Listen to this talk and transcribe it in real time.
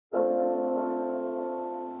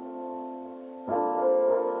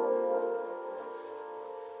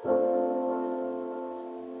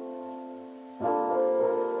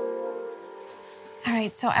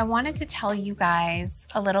right, so I wanted to tell you guys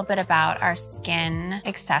a little bit about our skin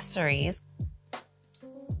accessories.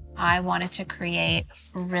 I wanted to create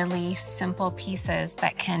really simple pieces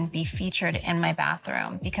that can be featured in my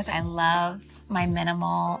bathroom because I love my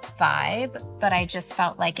minimal vibe, but I just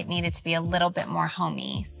felt like it needed to be a little bit more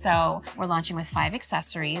homey. So we're launching with 5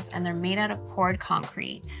 accessories and they're made out of poured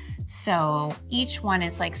concrete. So each one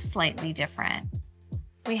is like slightly different.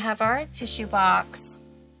 We have our tissue box.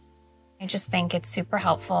 I just think it's super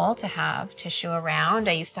helpful to have tissue around.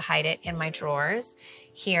 I used to hide it in my drawers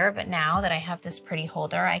here, but now that I have this pretty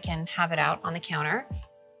holder, I can have it out on the counter.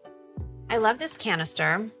 I love this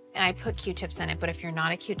canister. I put Q-tips in it, but if you're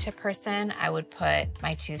not a Q-tip person, I would put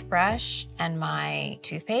my toothbrush and my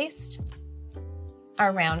toothpaste.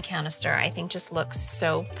 Our round canister, I think, just looks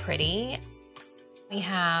so pretty. We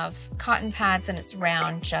have cotton pads and it's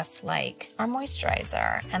round just like our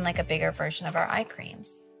moisturizer and like a bigger version of our eye cream.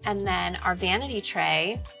 And then our vanity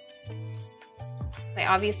tray, I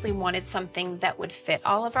obviously wanted something that would fit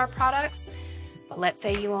all of our products, but let's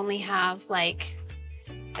say you only have like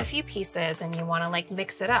a few pieces and you want to like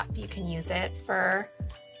mix it up. You can use it for,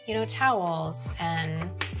 you know, towels and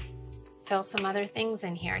fill some other things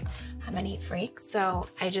in here. I'm a neat freak, so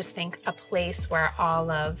I just think a place where all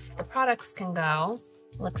of the products can go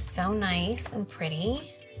looks so nice and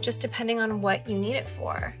pretty, just depending on what you need it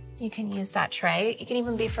for. You can use that tray. It can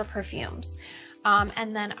even be for perfumes.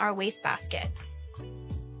 And then our wastebasket.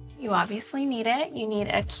 You obviously need it. You need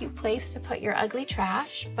a cute place to put your ugly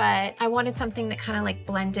trash, but I wanted something that kind of like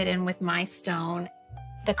blended in with my stone.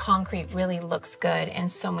 The concrete really looks good in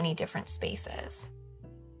so many different spaces.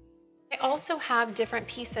 I also have different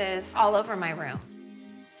pieces all over my room.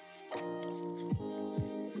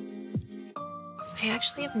 I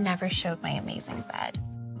actually have never showed my amazing bed.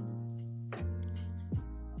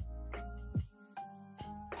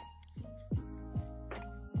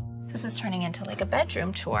 This is turning into like a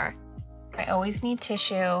bedroom tour. I always need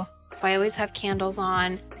tissue. I always have candles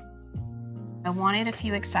on. I wanted a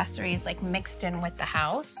few accessories like mixed in with the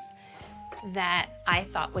house that I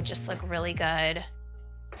thought would just look really good.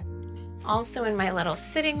 Also in my little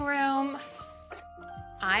sitting room,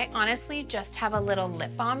 I honestly just have a little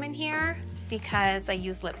lip balm in here because I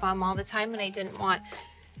use lip balm all the time and I didn't want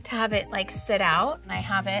to have it like sit out. And I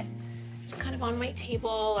have it just kind of on my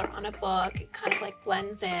table or on a book. It kind of like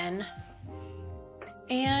blends in.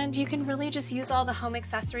 And you can really just use all the home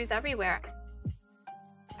accessories everywhere.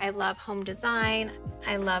 I love home design.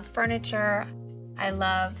 I love furniture. I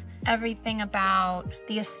love everything about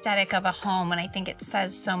the aesthetic of a home, and I think it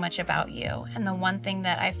says so much about you. And the one thing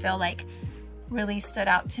that I feel like really stood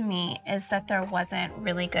out to me is that there wasn't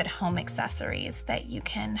really good home accessories that you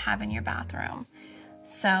can have in your bathroom.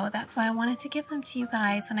 So that's why I wanted to give them to you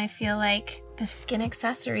guys, and I feel like the skin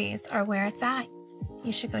accessories are where it's at.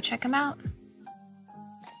 You should go check them out.